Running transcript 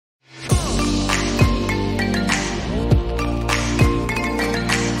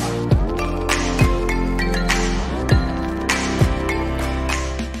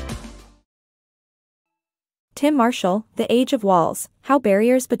Tim Marshall, The Age of Walls, How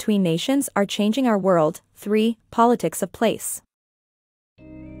Barriers Between Nations Are Changing Our World. 3. Politics of Place.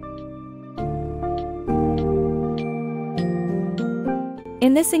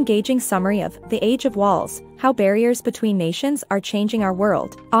 In this engaging summary of The Age of Walls, How Barriers Between Nations Are Changing Our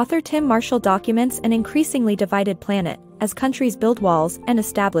World, author Tim Marshall documents an increasingly divided planet as countries build walls and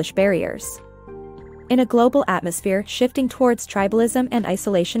establish barriers. In a global atmosphere shifting towards tribalism and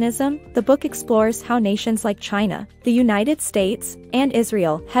isolationism, the book explores how nations like China, the United States, and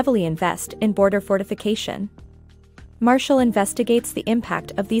Israel heavily invest in border fortification. Marshall investigates the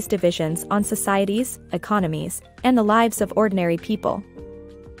impact of these divisions on societies, economies, and the lives of ordinary people.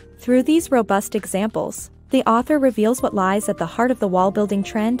 Through these robust examples, the author reveals what lies at the heart of the wall-building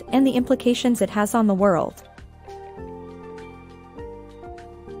trend and the implications it has on the world.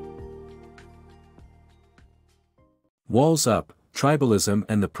 Walls Up, Tribalism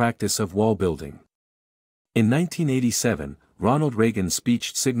and the Practice of Wall Building. In 1987, Ronald Reagan's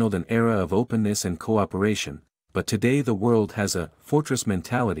speech signaled an era of openness and cooperation, but today the world has a fortress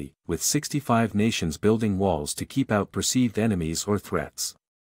mentality, with 65 nations building walls to keep out perceived enemies or threats.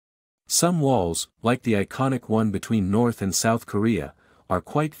 Some walls, like the iconic one between North and South Korea, are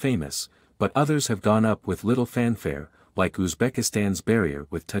quite famous, but others have gone up with little fanfare, like Uzbekistan's barrier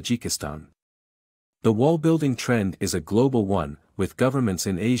with Tajikistan. The wall-building trend is a global one, with governments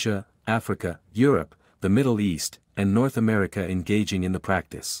in Asia, Africa, Europe, the Middle East, and North America engaging in the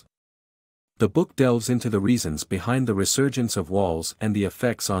practice. The book delves into the reasons behind the resurgence of walls and the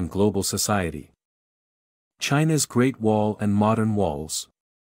effects on global society. China's Great Wall and Modern Walls.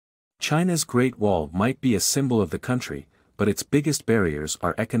 China's Great Wall might be a symbol of the country, but its biggest barriers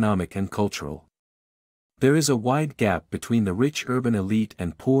are economic and cultural. There is a wide gap between the rich urban elite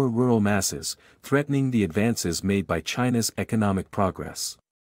and poor rural masses, threatening the advances made by China's economic progress.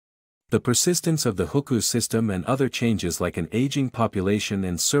 The persistence of the hukou system and other changes like an aging population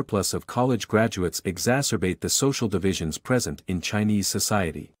and surplus of college graduates exacerbate the social divisions present in Chinese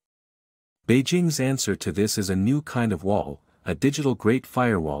society. Beijing's answer to this is a new kind of wall, a digital Great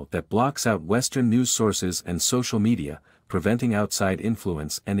Firewall that blocks out Western news sources and social media, preventing outside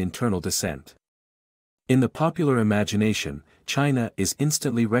influence and internal dissent. In the popular imagination, China is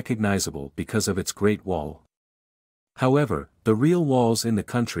instantly recognizable because of its Great Wall. However, the real walls in the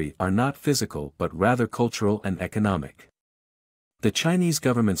country are not physical but rather cultural and economic. The Chinese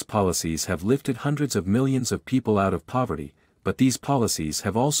government's policies have lifted hundreds of millions of people out of poverty, but these policies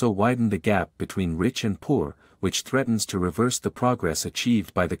have also widened the gap between rich and poor, which threatens to reverse the progress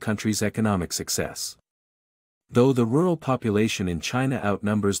achieved by the country's economic success. Though the rural population in China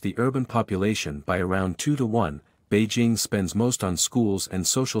outnumbers the urban population by around 2 to 1, Beijing spends most on schools and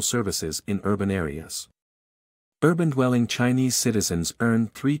social services in urban areas. Urban-dwelling Chinese citizens earn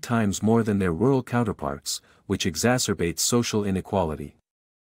 3 times more than their rural counterparts, which exacerbates social inequality.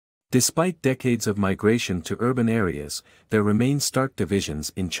 Despite decades of migration to urban areas, there remain stark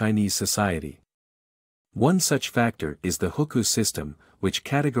divisions in Chinese society. One such factor is the hukou system, which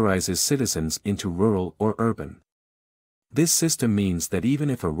categorizes citizens into rural or urban. This system means that even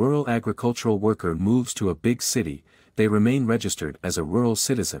if a rural agricultural worker moves to a big city, they remain registered as a rural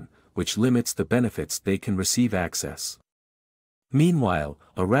citizen, which limits the benefits they can receive access. Meanwhile,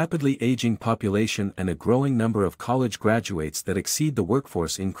 a rapidly aging population and a growing number of college graduates that exceed the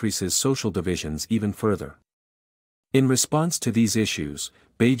workforce increases social divisions even further. In response to these issues,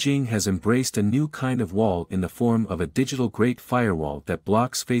 Beijing has embraced a new kind of wall in the form of a digital Great Firewall that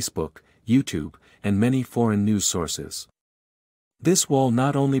blocks Facebook, YouTube, and many foreign news sources. This wall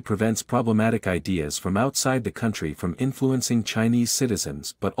not only prevents problematic ideas from outside the country from influencing Chinese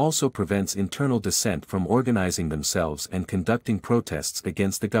citizens but also prevents internal dissent from organizing themselves and conducting protests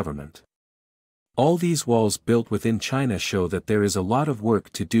against the government. All these walls built within China show that there is a lot of work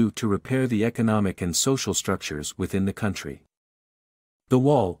to do to repair the economic and social structures within the country. The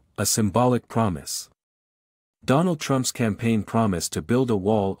Wall, a Symbolic Promise. Donald Trump's campaign promise to build a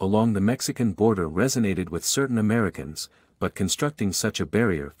wall along the Mexican border resonated with certain Americans, but constructing such a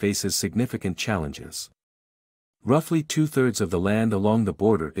barrier faces significant challenges. Roughly 2/3 of the land along the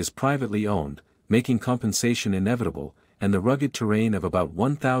border is privately owned, making compensation inevitable, and the rugged terrain of about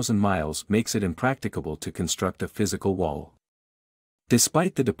 1,000 miles makes it impracticable to construct a physical wall.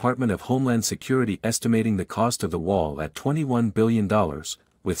 Despite the Department of Homeland Security estimating the cost of the wall at $21 billion,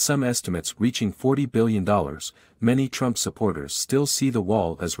 with some estimates reaching $40 billion, many Trump supporters still see the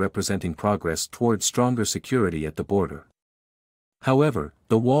wall as representing progress toward stronger security at the border. However,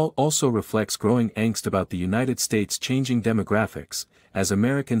 the wall also reflects growing angst about the United States' changing demographics, as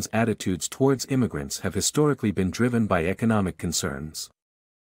Americans' attitudes towards immigrants have historically been driven by economic concerns.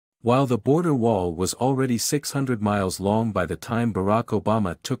 While the border wall was already 600 miles long by the time Barack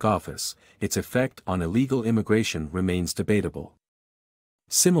Obama took office, its effect on illegal immigration remains debatable.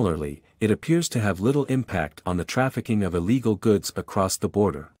 Similarly, it appears to have little impact on the trafficking of illegal goods across the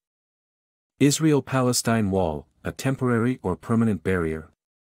border. Israel-Palestine wall, a temporary or permanent barrier?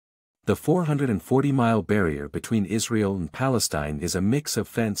 The 440-mile barrier between Israel and Palestine is a mix of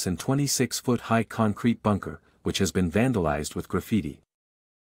fence and 26-foot-high concrete bunker, which has been vandalized with graffiti.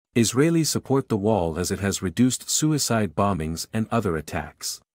 Israelis support the wall as it has reduced suicide bombings and other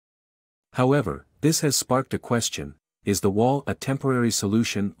attacks. However, this has sparked a question: is the wall a temporary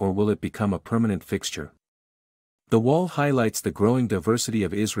solution or will it become a permanent fixture? The wall highlights the growing diversity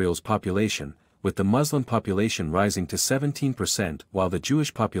of Israel's population, with the Muslim population rising to 17% while the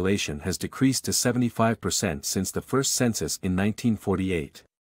Jewish population has decreased to 75% since the first census in 1948.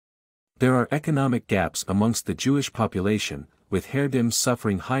 There are economic gaps amongst the Jewish population, with Haredim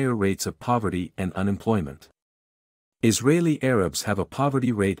suffering higher rates of poverty and unemployment. Israeli Arabs have a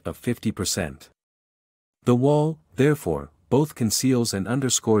poverty rate of 50%. The wall, therefore, both conceals and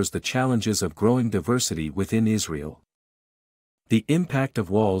underscores the challenges of growing diversity within Israel. The impact of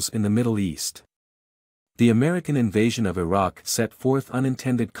walls in the Middle East. The American invasion of Iraq set forth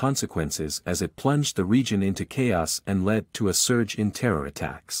unintended consequences as it plunged the region into chaos and led to a surge in terror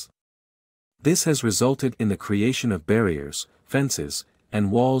attacks. This has resulted in the creation of barriers, fences,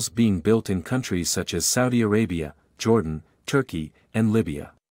 and walls being built in countries such as Saudi Arabia, Jordan, Turkey, and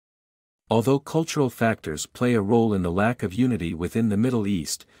Libya. Although cultural factors play a role in the lack of unity within the Middle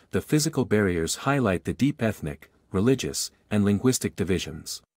East, the physical barriers highlight the deep ethnic, religious, and linguistic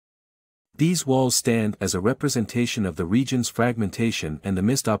divisions. These walls stand as a representation of the region's fragmentation and the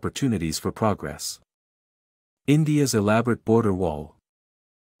missed opportunities for progress. India's elaborate border wall.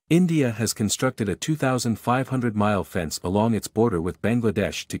 India has constructed a 2,500-mile fence along its border with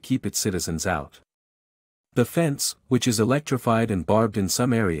Bangladesh to keep its citizens out. The fence, which is electrified and barbed in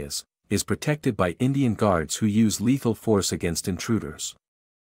some areas, is protected by Indian guards who use lethal force against intruders.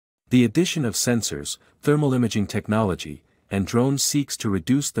 The addition of sensors, thermal imaging technology, and drones seeks to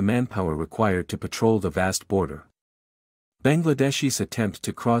reduce the manpower required to patrol the vast border. Bangladeshis attempt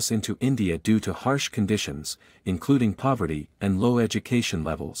to cross into India due to harsh conditions, including poverty and low education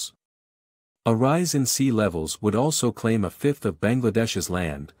levels. A rise in sea levels would also claim a fifth of Bangladesh's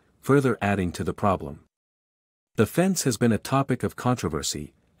land, further adding to the problem. The fence has been a topic of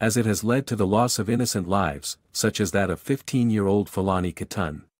controversy, as it has led to the loss of innocent lives, such as that of 15-year-old Falani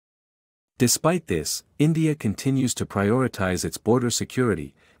Khatun. Despite this, India continues to prioritize its border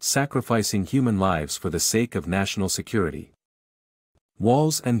security, sacrificing human lives for the sake of national security.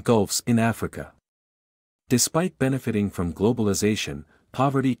 Walls and gulfs in Africa. Despite benefiting from globalization,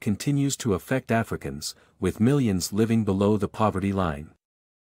 poverty continues to affect Africans, with millions living below the poverty line.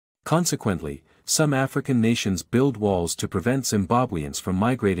 Consequently, some African nations build walls to prevent Zimbabweans from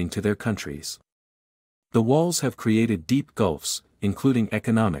migrating to their countries. The walls have created deep gulfs, including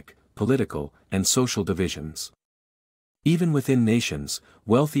economic, political, and social divisions. Even within nations,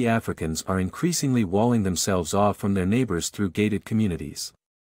 wealthy Africans are increasingly walling themselves off from their neighbors through gated communities.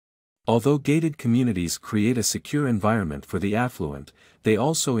 Although gated communities create a secure environment for the affluent, they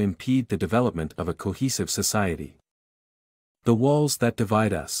also impede the development of a cohesive society. The walls that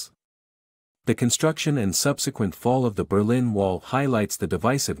divide us. The construction and subsequent fall of the Berlin Wall highlights the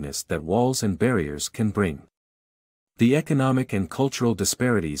divisiveness that walls and barriers can bring. The economic and cultural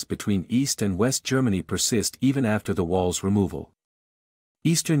disparities between East and West Germany persist even after the wall's removal.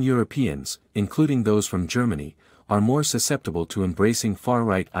 Eastern Europeans, including those from Germany, are more susceptible to embracing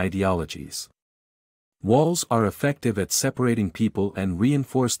far-right ideologies. Walls are effective at separating people and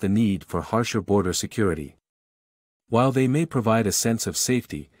reinforce the need for harsher border security. While they may provide a sense of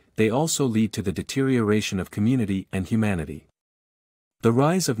safety, they also lead to the deterioration of community and humanity. The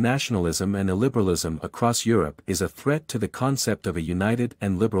rise of nationalism and illiberalism across Europe is a threat to the concept of a united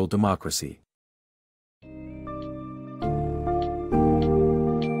and liberal democracy.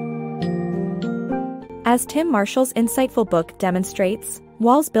 As Tim Marshall's insightful book demonstrates,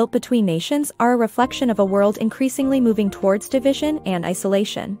 walls built between nations are a reflection of a world increasingly moving towards division and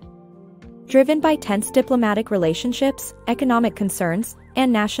isolation. Driven by tense diplomatic relationships, economic concerns,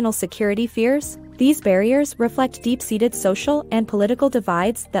 and national security fears, these barriers reflect deep-seated social and political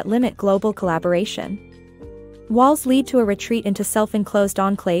divides that limit global collaboration. Walls lead to a retreat into self-enclosed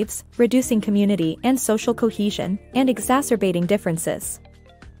enclaves, reducing community and social cohesion, and exacerbating differences.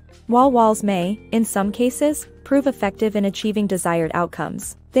 While walls may, in some cases, prove effective in achieving desired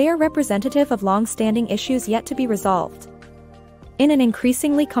outcomes, they are representative of long-standing issues yet to be resolved. In an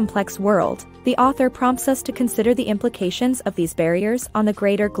increasingly complex world, the author prompts us to consider the implications of these barriers on the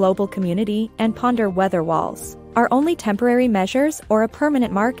greater global community and ponder whether walls are only temporary measures or a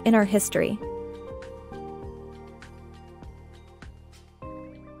permanent mark in our history.